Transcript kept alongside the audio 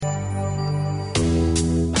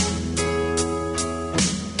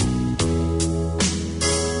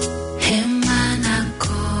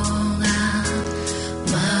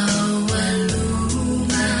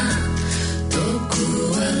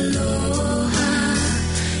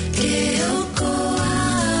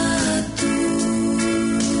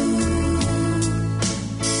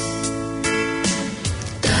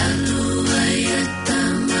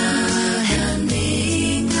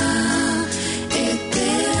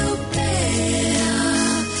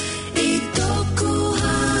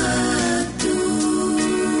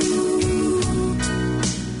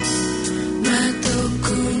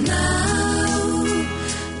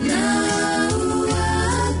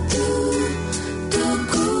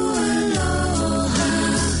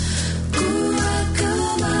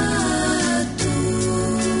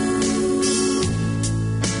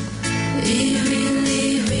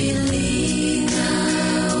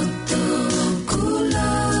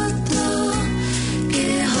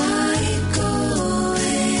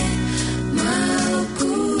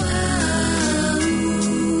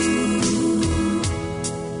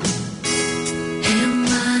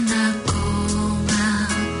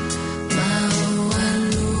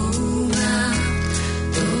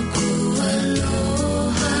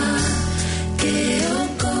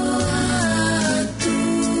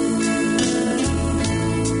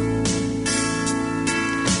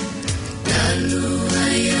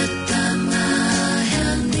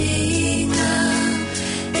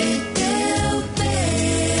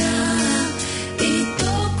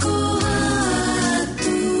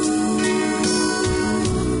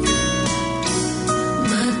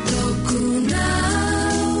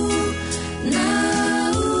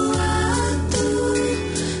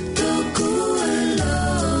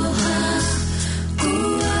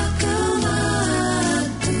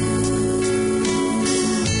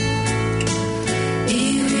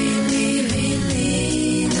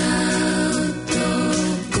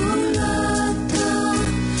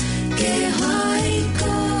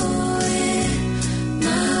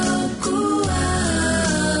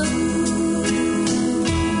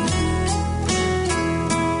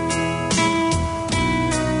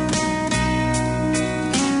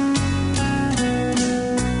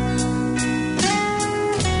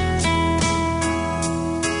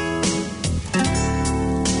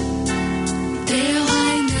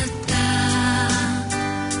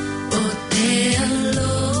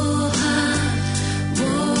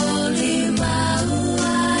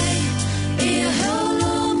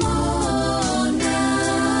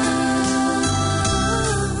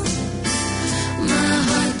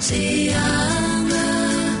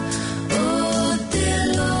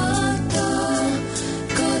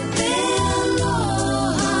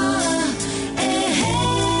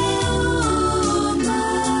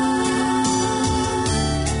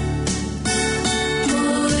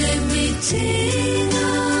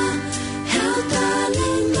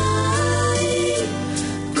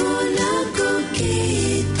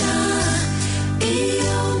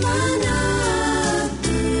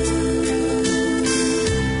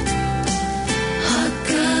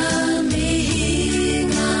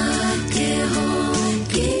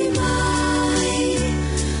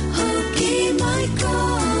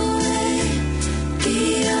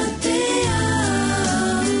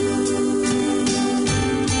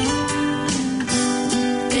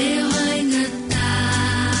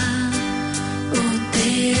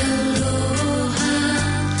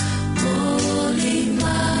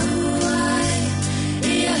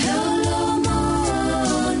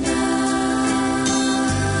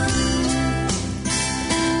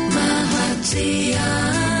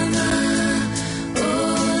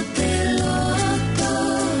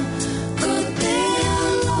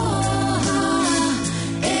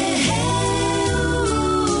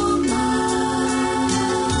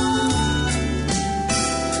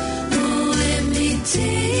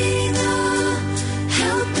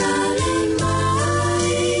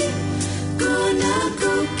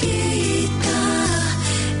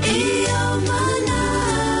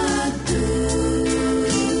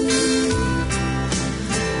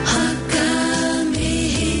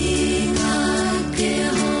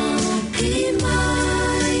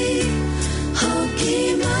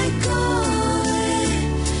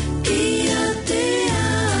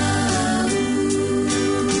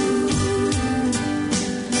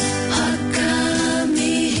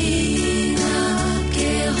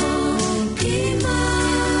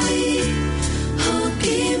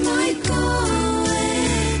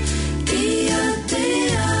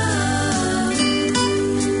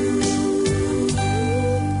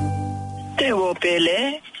pele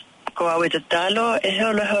ko awe te talo e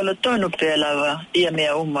holo tonu pelawa ia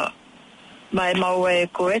mea uma mai maue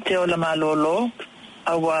ko e te ola malolo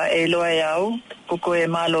awa e loa au ko e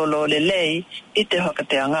malolo le lei i te hoka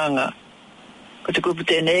te anganga ko te kupu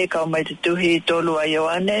tēnei kau mai te tuhi tolu a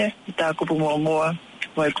Ioane i tā kupu mua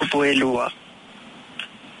mai kupu e lua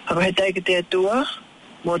ako he taiki te atua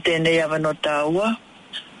mo tēnei awa no tāua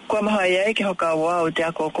kua maha iai ke hoka awa o te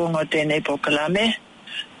ako konga tēnei Tokelauan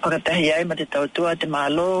pakatahi ai ma te tautua te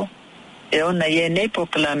malo e ona ie nei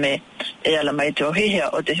Tokelauan e ala mai te ohihia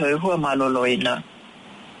o te hoihua malolo ina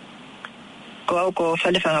ko au ko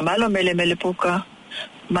whalewhanga malo mele puka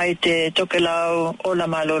mai te Tokelau o la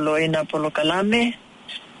malolo ina Tokelauan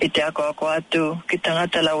i te ako atu ki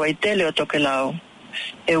tangata lawa i tele o Tokelau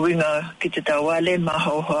e winga ki te tauale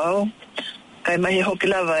mahauhau kai mahi hoki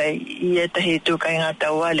lawa i e tahi tu kai ngā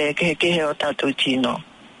tauale kehe o tātou tino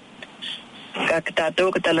ka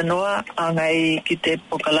tātou ka talanoa angai ki te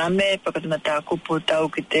Tokelauan pakatuna tā kupu tau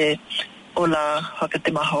ki te ola haka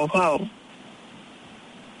te mahauhau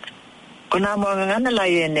ko nā moangangana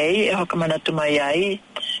lai e nei e hoka manatu mai ai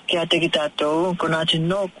ki ate ki tātou ko nā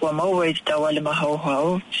tino kua maua i te tauale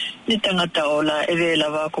mahauhau ni tangata ola e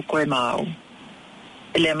velawa ko koe mau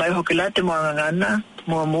ele mai hoki la te moangangana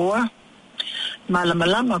mua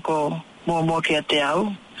malama ko mua ki ate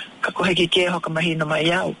au ka ko heki ke hoka mahino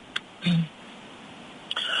mai au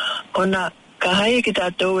ona ka hai ki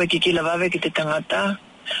tātou e ki lawave ki te tangata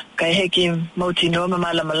ka heki mautino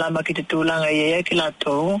malama ki te tūlanga i e ki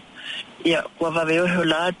lātou ia kua wawe oho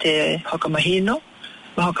la te hoka mahino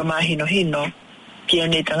ma hoka mahino ki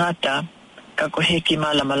ane tangata ka ko heki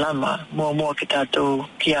malama mua ki tātou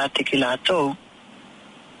ki ate ki lātou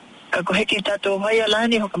ka ko heki tātou vai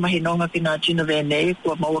alani hoka mahinonga ki nā tino venei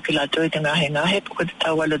kua maua ki lātou i te ngahe puka te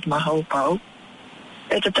taualo te mahau pau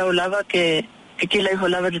e te tau lava ke kilai ho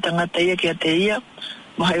lava te tangata ia ki ate ia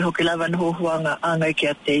mahai hoki lava na huanga angai ki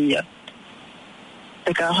ate ia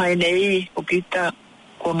te ka hai nei o kita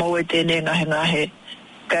kua maua i tēnei ngahe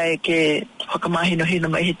kai ke hoka mahino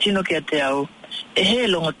mai he tino ki ate au e he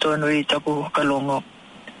longo tonu i taku hoka longo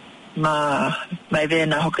mai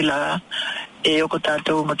vena hoki la e oko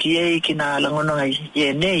tātou maki ei ki nā langononga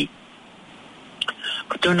i nei.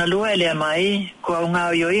 Ko tōna lua e lea mai, ko au ngā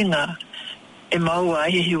o inga, e maua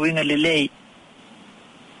ai hi winga le lei.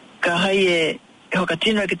 Ka hai e hoka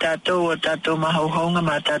tino ki tātou o tātou mahauhaunga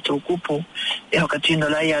ma tātou kupu, e hoka tino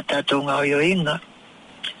lai a tātou ngā o inga.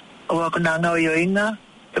 O ako nā ngā o inga,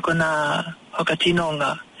 e ko nā hoka tino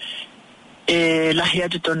ngā, e lahi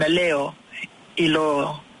atu tōna leo,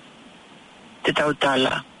 ilo te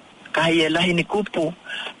tautala. Ka hei e lahi ni kupu,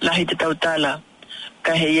 lahi te tautala,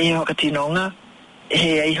 ka hei e hoka tinonga, e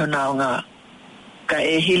hei e iho naonga. Ka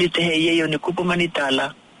e hili te hei e o ni kupu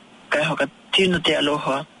manitala, ka e hoka tino te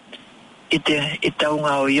aloha, i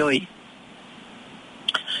taunga o ioi.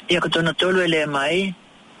 Ia ko tōna tolu e lea mai,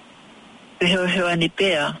 Heo ani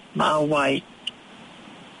pea ma awai.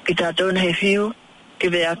 Ki tātou na he whiu, ki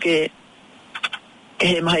vea ke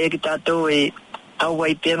he maha ki tātou e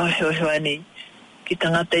awai pea ma heo ani. Ki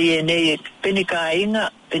tangata i e nei e peni ka inga,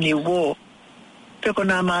 peni wō. Peko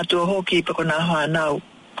nā mātua hoki, peko nā whanau,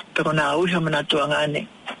 peko nā uiha mana tua ngane.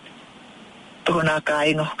 Peko nā ka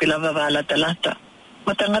inga hoki lava wā lata lata.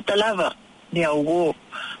 Matangata lava, ni au wō,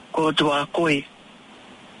 ko tua koi.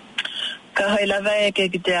 Ka hai lava e ke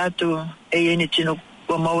ki te atu e ni tino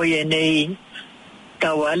kua maua i e nei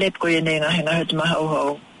tau ale ko i e nei ngahe tu maha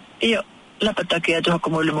uhau. Iyo, lapataki atu hako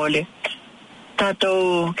mole mole.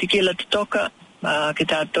 Tātou kikila tutoka, ki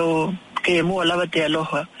tātou ke mua lava te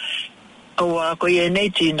aloha. Aua ko i e nei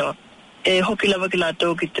tino, e hoki lava ki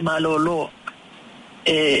lātou ki te malolo.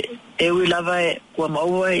 E ui lava e kua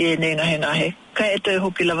maua i e nei ngahe. Ka eto e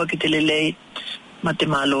hoki lava ki te lelei ma te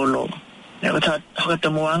malolo. Nea wata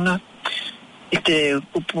hokatamuanga. I te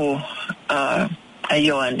upu a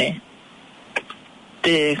Ioane.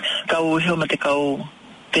 Te kau iho ma te kau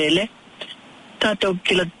pele. Tātou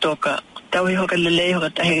kila toka. Tau hi hoka lelei hoka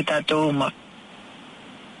tahi ki tātou uma.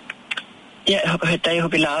 Ia hoka he tai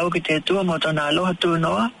hoki la au ki te tua mo tona aloha tu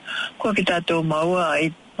noa. Kua ki tātou maua ai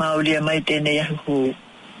maulia mai tēnei ahuhu.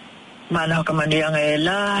 Mana hoka manianga e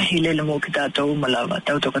la hilele mo ki tātou uma lava.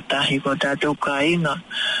 Tau toka tahi ko tātou ka inga.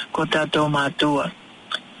 Ko tātou mātua.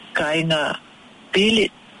 Ka inga pili,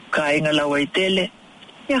 ka inga lau ai tele,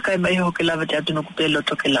 ia kai mai hoki lava te atu nuku pelo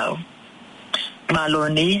Tokelauan. Malo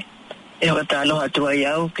ni, e hoka ta aloha atua i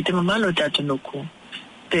au, ki te mamalo te atu nuku,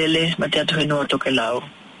 pele ma te atu henua Tokelauan.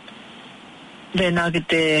 Vena ki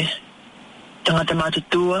te tangata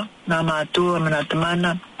mātutua, nā mātua, mana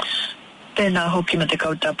tamana, pena hoki ma te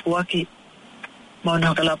kautapuaki, mauna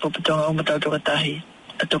hoka lapo putonga umatau toka tahi,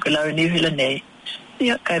 a Tokelauan ni uhila nei,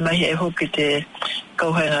 ia kai mai e hoki te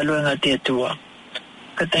kauhainga luenga te atua.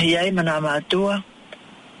 Katahi ai mana mātua,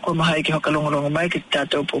 ko mahai ki hoka longolongo mai ki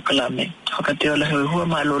tātou pōkalame. Hoka te ola hui hua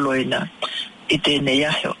māloloina i tēnei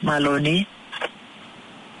aheo, māloni.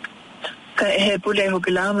 Ka he pule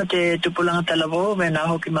hoki lama te tupulanga talavo, me nā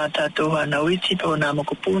hoki mā tātou hana uiti, pao nā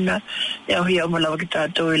mokopuna, e ahi au malawa ki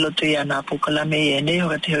tātou i loto i ana pōkalame i ene,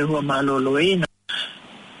 hoka te hui hua māloloina.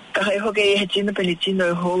 Ka hai hoki e he tino peni tino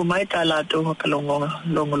e hou mai tā lātou hoka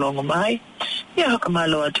longolongo mai. Ia hoka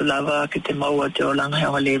malo atu lava ki te maua te olanga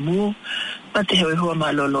hea le mu, ma te heoi hua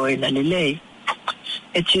malolo e na lilei.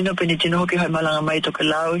 E tino peni tino hoki hai malanga mai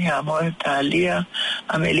Tokelauan, hea moe tālia,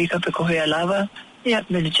 Amerika peko hea lava, ia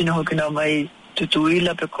peni tino hoki nau mai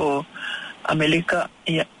tutuila peko Amerika,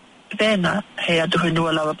 ia pena he atu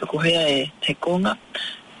henua lava peko hea e he konga,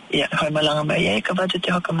 ia hai malanga mai e ka watu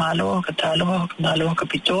te hoka malo, hoka tāloha, hoka malo, hoka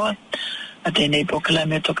pitoa, a tēnei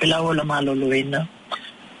Pokalame Tokelauan la malolo ina.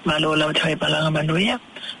 Malo lau te hai palanga manuia,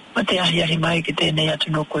 ma te ahi mai ki tēnei atu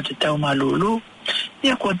no ko te tau malulu.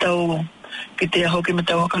 Ia kua tau ki te hoki ma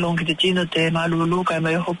tau hakalong ki te tino te malulu kai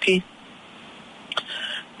mai hoki.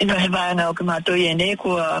 Ino he vaenga o ki mātou i ene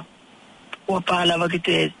kua pālawa ki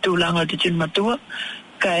te tūlanga o te tino matua,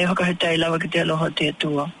 kai hoka he tai lawa ki te aloha te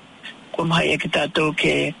atua. Kua mahai e ki tātou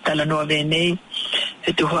ke talanoa venei,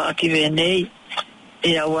 he tuha aki venei,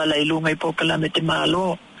 e awala i lunga i Pokalame te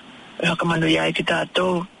malo. E haka manu iai ki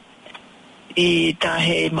tātou i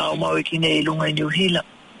tāhe mau i kine i lunga i New Hila.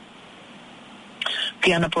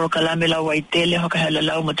 Ki ana Pokalame lau ai tele haka hala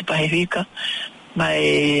lau mo te pahewika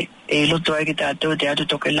mai e loto ai ki tātou te atu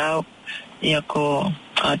Tokelauan ia ko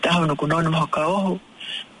taho nuku nono haka ohu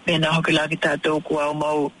pena hoki la ki tātou ku au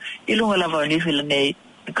mau i lunga lava o New Hila nei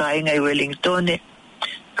ka inga i Wellington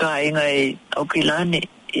ka inga i Aukilani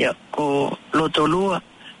ia ko loto lua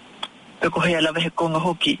peko hea lava he konga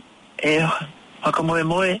hoki e haka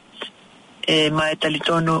moe e mai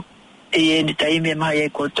talitonu e ni taimi e maha e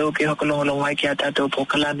koutou ke haka longolongo mai ki a tātou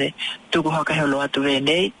Pokalame tuku haka heolo atu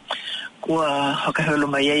venei kua haka heolo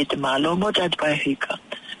mai e te malo mo te atu pahika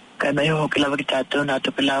kai mai hoki lava ki tātou nā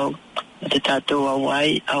Tokelauan na te tātou au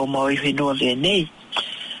ai au mau i whenua venei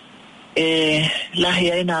e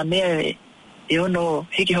lahi ai nā mea e ono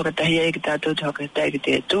hiki hoka tahi ai ki tātou te hoka tai ki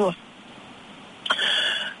te atua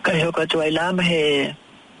kai hoka atu ai lama he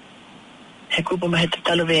kupa mahe te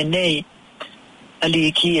talo venei ali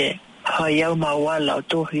i kie hai au mawala o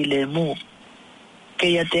tohi le mu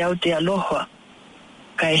keia te au te aloha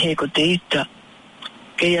kai he ko te ita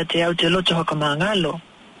keia te au te loto haka mangalo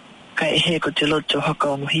kai he ko te loto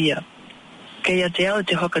haka omuhia keia te au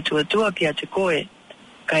te haka tuatua ki a te koe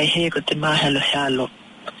kai he ko te mahalo halo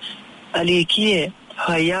ali i kie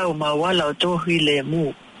hai au mawala o tohi le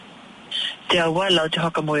mu te awala o te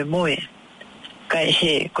haka moe moe kai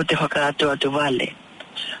he ko te haka atu vale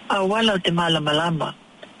a wala o te malamalama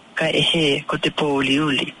kai he ko te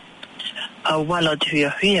pōuliuli au wala te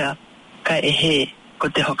hia ka he ko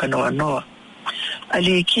te hoka noa.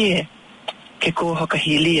 Ali kie ke ko hoka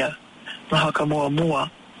hilia ma hoka mua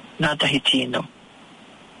nā tahi tino.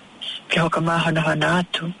 Ke hoka mahana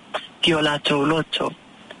atu ki o lātou loto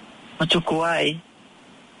ma tuku ai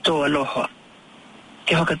tō aloha.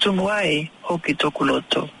 Ke hoka tumu ai hoki toku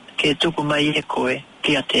loto ke tuku mai e koe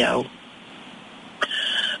ki a te au.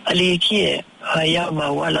 Ali kie hai au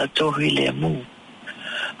ma wala tohu i lea mū.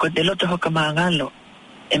 Ko te loto hoka māngalo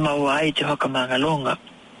e maua ai te hoka māngalonga.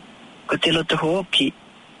 Ko te loto hooki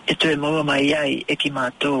e tue maua mai ai e ki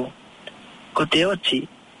mātou. Ko te oti,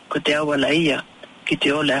 ko te awala ia ki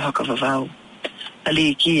te ola e hoka wawau.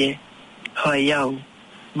 Ali kie hai au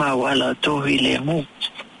ma wala tohu i lea mū.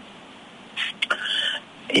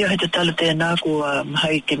 Ia he te tala tēnā kua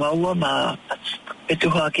mahai ke maua ma e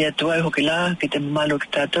tuha ki atu ai hoki la ki te mamalu ki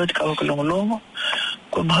tātou te ka hoka longolongo.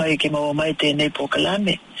 Kua mahai ke maua mai tēnei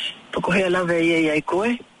pōkalame. Poko hea lawe ai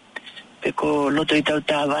koe. Pe ko loto i tau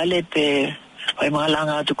tāwale pe hoi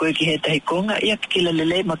mahalanga atu koe ki he tahi konga. Ia ki kila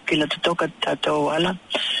lele ma kila tutoka tātou wala.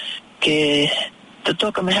 Ke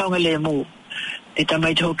tutoka me haunga le mū. I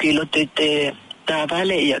tamai te hoki loto i te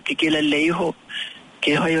tāwale ia ki kila lele iho.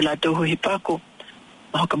 Ke hoi o lātou hui pako.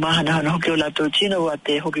 Ma hoka mahana hoki o lātou tino wa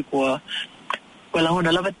te hoki kua wala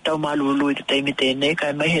hona lawa tau malulu i te teimi tēnei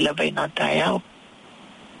kai mai he lawa i nā tai au.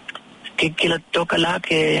 Ke kila toka la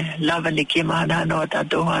ke lawa ni ki mahana o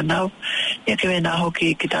tātou hanau. Ia ke wena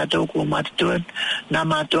hoki ki tātou kua mātutua, nā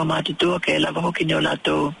mātutua ke lawa hoki ni o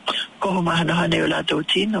lātou koho mahana hane o lātou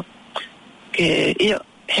tino. Ke ia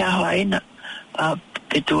hea hoa ina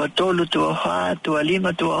pe tua tolu, tua hoa, tua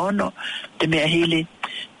lima, tua ono, te mea hili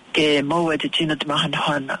ke maua te tino te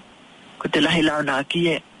mahana. Ko te lahi lau nā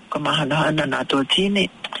kie, ko mahana nā tō tini.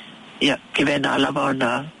 Ia, ke wena alawa o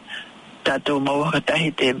nā tātou maua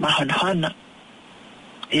katahi te mahana.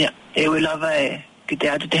 Ia, e ui lawa e ki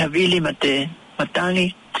te atu te havili ma te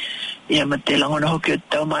matangi. Ia, ma te langona hoki o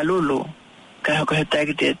tau malulu. Kai hoko he tai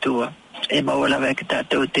ki te atua. E maua lawa e ki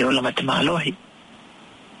tātou te ola ma te mahalohi.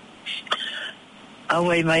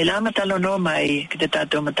 Awai mai lama talo no mai ki te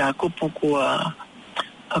tātou ma tā kupu kua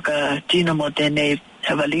haka tino mo tēnei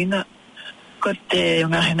hawalina, ko te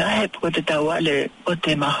ngahe ko te tauale o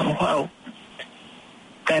te mahauhau.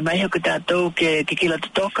 Kai mai hoki tātou ke kila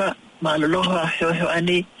tutoka, ma aloloha heo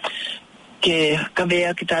ani, ke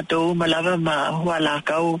kawea ki tātou malawa ma hua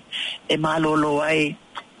lākau e malolo ai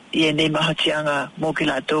i e nei mahatianga mō ki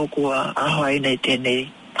lātou kua ahoai nei tēnei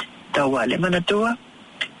tauale. Manatua,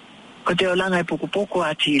 ko te olanga e pukupuku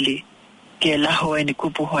atili, ke laho e ni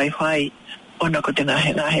kupu hoai ona ko te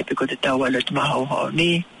ngahe pe ko te tauale te mahauhau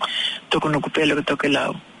ni, toko nuku pele ko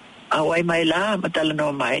Tokelau. Awai mai la, matala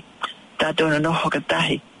no mai, tātou na no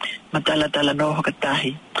hokatahi, matala no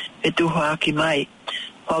hokatahi, e tuho aki mai,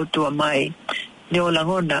 hautua mai, ni o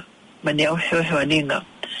langona, ma ni au heo aninga.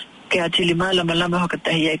 Ke atili malama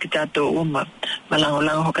hokatahi ai ki tātou uma,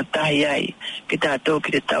 malango hokatahi ai, ki tātou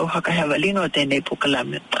ki te tau haka hewalino o tēnei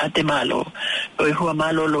pukalame, a te malo, o i hua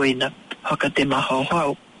malo loina, hoka te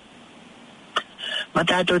mahauhau. Ma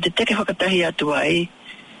tātou te teke hokatahi atu ai,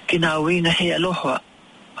 ki nā uinga he aloha,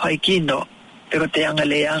 hoi kino, pero te anga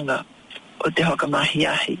leanga, o te hoka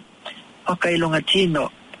mahiahi. Hoka ilonga tino,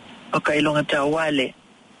 hoka ilonga tauale,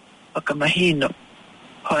 hoka mahino,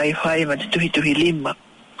 hoi ma te tuhi lima,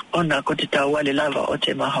 ona ko te tauale lava o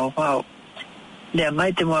te mahauhau. Lea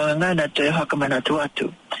mai te moangangana to e hoka manatu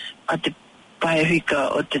atu, a te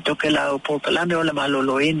paehika o te Tokelau pōkalame o la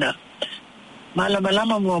maloloina.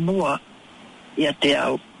 Malama mua, ia te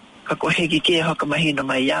au, ka kohegi ke hoka mahino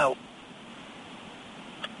mai au.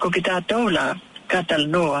 Ko ki tātou la, katala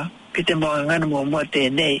noa, ki te moangana mua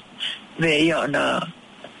tēnei, ve ia ona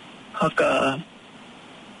hoka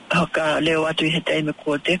leo atu i he teime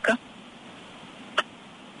kua teka.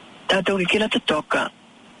 Tātou ki kila toka,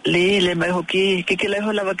 le mai hoki, ki kila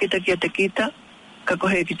iho lawa kita ki a te kita, ka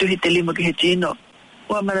kohegi tuhi te lima ki he tino.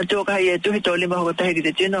 Ua mana tuoka hai e tuhi tō lima hoka tahi ki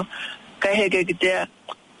te tino, kai heke ki te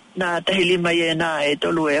nā tahi lima i e nā e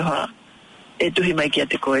tolu e hoa e tuhi mai ki a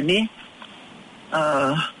te koe ni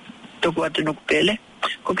toku atu nuku pele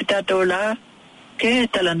ko ki tātou la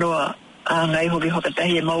ke tala noa a ngai hoki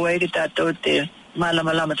hokatahi e maua e ki tātou te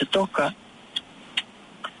malama te toka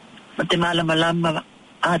ma te malama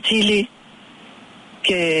a tili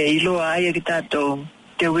ke iloa ai e ki tātou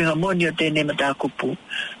te winga moni o tēnei ma tā kupu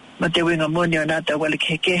ma te winga moni o nā tā wale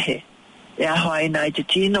kehe e aho aina i te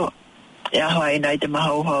tino e aho aina i te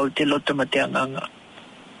mahauhau te loto ma te anganga.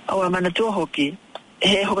 Aua manatua hoki, e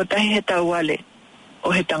he hokatahi he tauale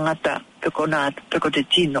o he tangata peko te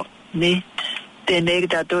tino, ni? Tēnei ki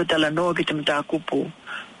tātou tala noa ki te mata kupu,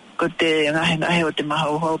 ko te ngahe o te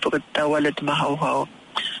mahauhau, pa ko te tauale te mahauhau.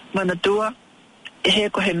 Mana tua, he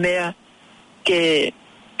ko he mea ke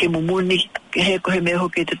mumuni, ke he ko he mea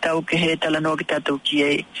hoki te tau ke he talanoa ki tātou ki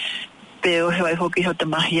ei. Pe o he wai hoki ho te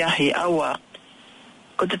mahiahi awa.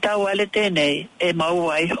 Ko te tauale tēnei, e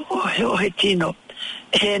maua ai o he tino,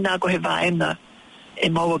 he nā ko he vaenga, e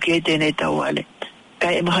maua ki ei tēnei tauale.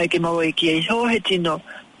 Kai e mahai ke maua i ki ei, ho he tino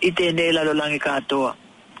i tēnei lalolangi kātoa.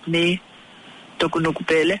 Ni, toku nuku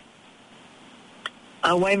pele.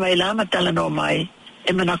 A wai mai lama talanoa mai,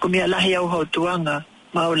 e manako mia lahi au hau tuanga,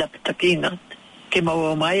 mau lapitakinga. Ke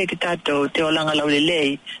maua mai e ki tātou te olanga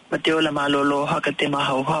laulelei, ma te ola malolo haka te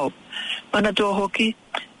mahauhau. Mana tua hoki,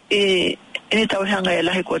 e tauhanga e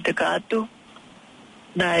lahi kua te kātu,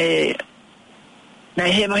 na e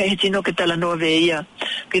he mahe he tino ke talanoa ve ia,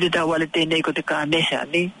 ki te tauale tēnei ko te kāneha,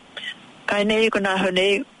 ni. Kai nei ko nā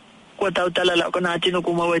honei, kua tau talala ko nā tino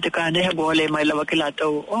ku mau e te kāneha, kua ole mai lawa ki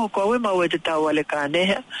lātou, kua ue mau e te tauale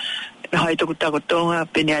kāneha, na hai toku takotonga,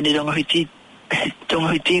 pene ani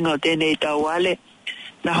tonga hitinga o tēnei tauale,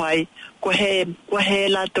 na hai, kua he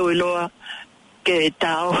lātou iloa ke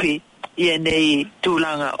tāohi i e nei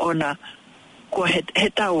tūlanga ona, kua he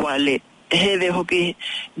tauale, he ve hoki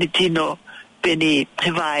ni tino peni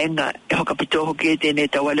he vaenga, e hoka pito hoki e tēnei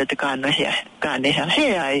tauale te kāneha.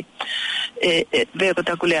 He ai, ve ko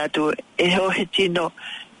takule atu, e ho he tino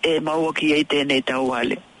e maua ki e tēnei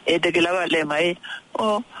tauale. E te ke lawa le mai,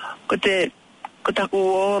 ko taku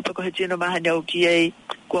o, pa ko he tino mahani au ki e,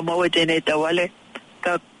 kua maua e tēnei tauale,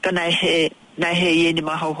 ka nai he i ni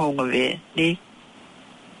mahauhonga ve, ni?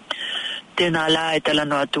 Tēnā la e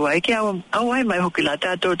talanoa atua. Eke au ai mai hoki la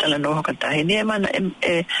tātou talanoa hoka tahi. Ni e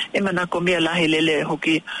mana komia lahi lele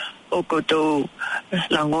hoki o koutou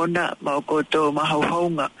langona, ma o koutou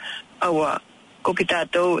mahauhonga. Awa, ko ki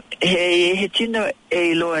tātou he tino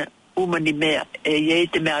e iloa umani mea. E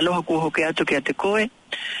te mea aloha kua hoki atu ki a te koe.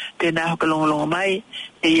 Tēnā hoka longolongo mai.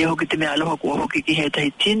 E hoki te mea aloha kua hoki ki he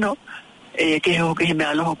tahi tino. E ke he hoki he mea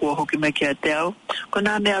aloha kua hoki mai ki a te au. Ko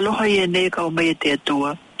nā mea aloha i e nei kau mai e te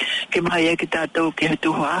atua. Ke maha ia ki tātou ke he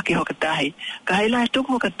tuho ake hoka tahi. Ka heila he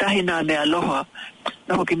tuku hoka tahi nā mea aloha.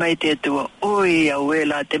 Na hoki mai te atua. Oi au e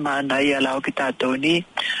la te maana ia la hoki tātou ni.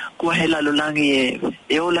 Kua he lalulangi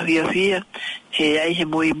e ola hia. He ai he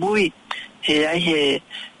mui. He ai he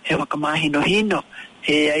wakamahino hino.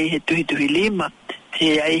 He ai he tuhi lima.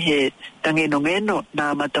 He ai he tangeno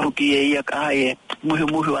nā mata hoki e ia ka ai e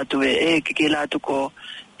muhu atu e ke la tuko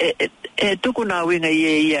e tuku nā winga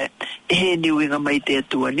ia e he ni winga mai te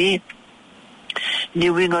atua ni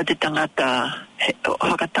winga o te tangata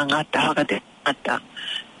haka te tangata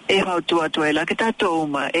e hau tua e la ke tātou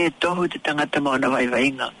uma e tohu te tangata maona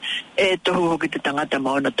waiwainga e tohu hoki te tangata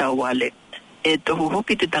maona tauale e tohu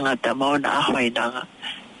hoki te tangata maona ahwainanga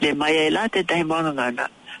le mai e la te tahi maona ngana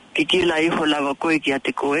ki kila iho lava koe ki a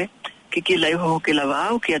te koe ki kila iho hoki lava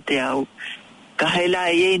au ki a te au ka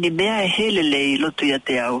heila e ni mea e helelei lotu i a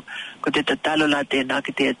te au ko te tatalo la tēnā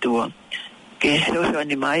ki te atua. Ke heo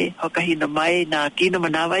ani mai, hoka hina mai, nā kino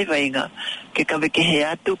mana waiwainga, ke kawe ke he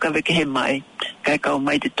atu, kawe ke he mai, kai kau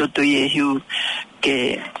mai te toto i e hiu,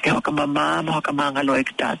 ke hoka mama, ma hoka mangalo e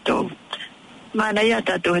ki tātou. Mana ia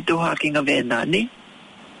tātou he tuha ki ngā vena, ni?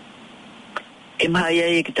 E maha ia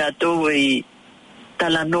e ki tātou i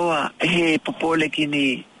talanoa he popole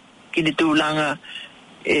kini tūlanga,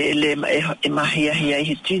 e mahia hi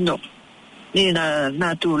he tino. Ni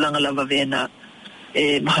nā tūlanga lava vena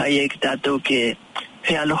e maha ia ki tātou ke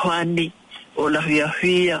he alohoani, o la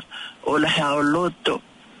huia, o la hea o loto.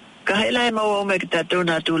 Ka heila e maua ome ki tātou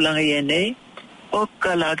nā tūlanga i nei, o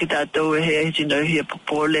ka la ki tātou e he tino hia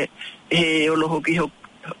popole, he olo hoki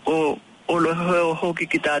hoki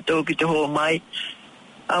ki tātou ki te hoa mai.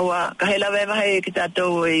 Awa, ka heila e maha ia ki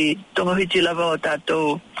tātou i tonga hiti lava o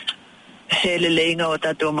tātou he leleinga o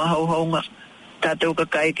tātou mahauhonga. Tātou ka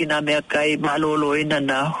kai ki nā mea kai malolo ina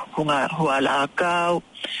nā hua la akau,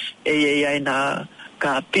 e ai nā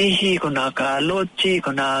ka pihi, ko nā ka loti, ko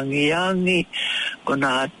nā angiangi, ko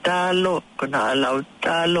nā talo, ko nā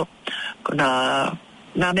lautalo, ko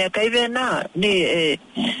nā mea kai vena, ni e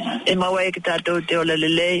maua e ki tātou te ola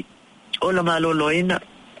lelei, ola malolo ina.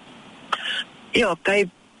 Io, kai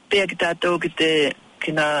pia ki tātou ki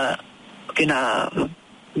nā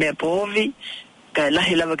mea povi, ka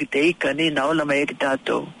lahi lava ki te ika ni na ola mai ki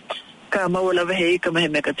tātou. Ka maua lava he ika mahe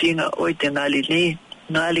mea ka tinga oi te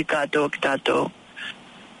ngali kātou ki tātou.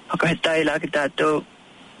 Haka he tai la ki tātou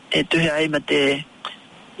e tuhe ai ma te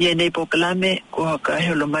ie nei pokalame ko haka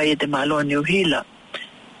he olo mai e te maloa ni uhila.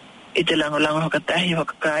 I te langolango haka tahi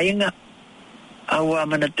haka kāinga. Aua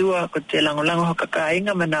manatua ko te langolango haka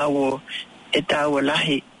kāinga mana o e tāua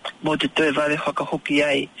lahi. mo te toe vale whakahoki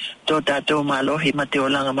ai tō tātou mālohi ma te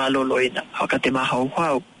olanga māloloina haka te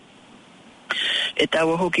mahauhau. E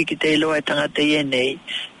tawa hoki ki te iloa e tangata i nei,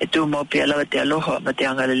 e tū mau pia lawa te aloha ma te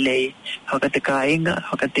angalelei, haka te kāinga,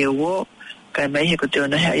 haka te uo, kai mai he ko te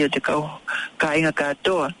ona hea i o te kāinga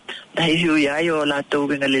kātoa, nahi hui ai o lātou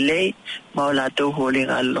winga lelei, ma o lātou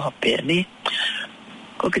holinga aloha pia ni.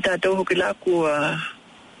 Ko ki tātou hoki lāku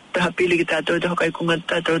tahapili ki tātou te hoka i kunga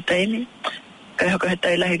tātou taimi, kai hoka he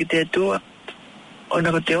tailahi ki te atua,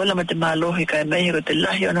 ona ko te ola ma te mālohi, kai mai he ko te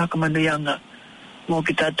lahi ona haka manuyanga, mo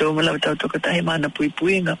ki tātou malawa tau toka tahi mana pui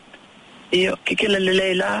puinga. Iyo, ki kila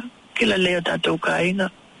lelei la, kila leo tātou kāinga,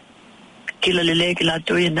 kila lelei ki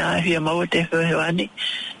lātou i nā hia maua te whioani,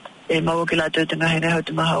 e maua ki lātou te ngahi ngai hau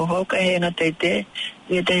te mahauhau, kai he ngā teite,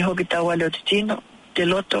 ni te hoki tau wale o te tino, te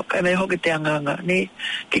loto, kai mai hoki te anganga, ni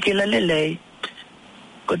ki kila lelei,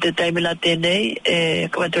 ko te taimila tēnei, e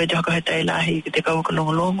kawatu e te hoka he tailahi, ki te kauka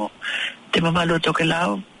longolongo, te mamalo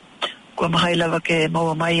Tokelauan, kua mahai lava ke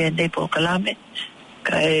maua mai e nei po kalame,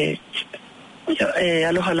 ka e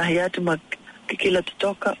aloha lahi atu ma kikila te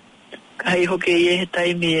toka, ka hei hoke i e he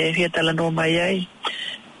taimi e hia tala no mai ai,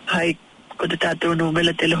 hai ko te tātou no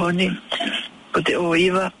mela telehoni, ko te o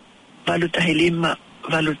iwa, valutahi lima,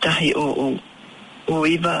 valutahi o. O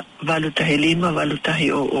iwa, valutahi lima, valutahi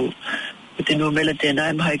o. Ko te no mela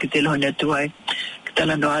tēnai mahai ki telehoni atu ai, ki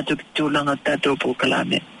tala no atu ki tūlanga tātou po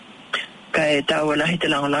kalame. Ka e tāua lahi te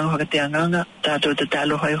langolango haka te anganga, tātou te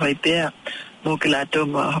tālo hoi pēa, mō ke lātou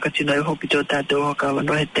ma haka tino i hoki tō tātou haka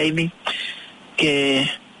wanoa he teimi, ke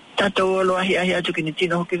tātou olo ahi atu ki ni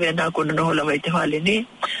tino hoki vea nā kona noho lawa i te hale ni,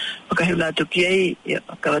 haka hiu lātou ki ei,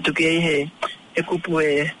 ka watu ki ei he kupu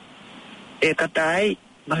e kata ai,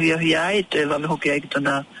 mahi ai, to e wame hoki ai ki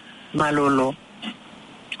tōna malolo,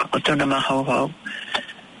 o tōna mahauhau.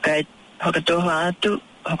 Ka e haka tōha atu,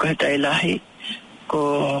 haka he tai lahi,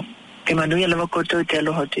 ko ke manuia lava koutou te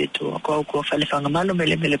aloha te tua, ko au kua whalewhanga malo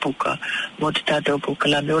mele puka, mo te tātou puka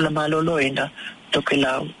la me ola malolo ina,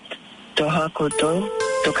 Tokelauan. Toha koutou,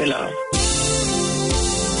 Tokelauan.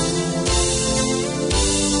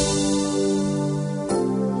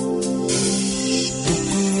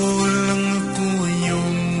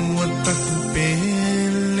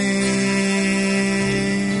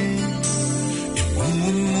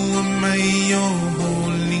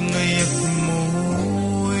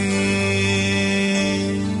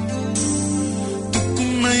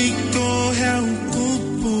 Help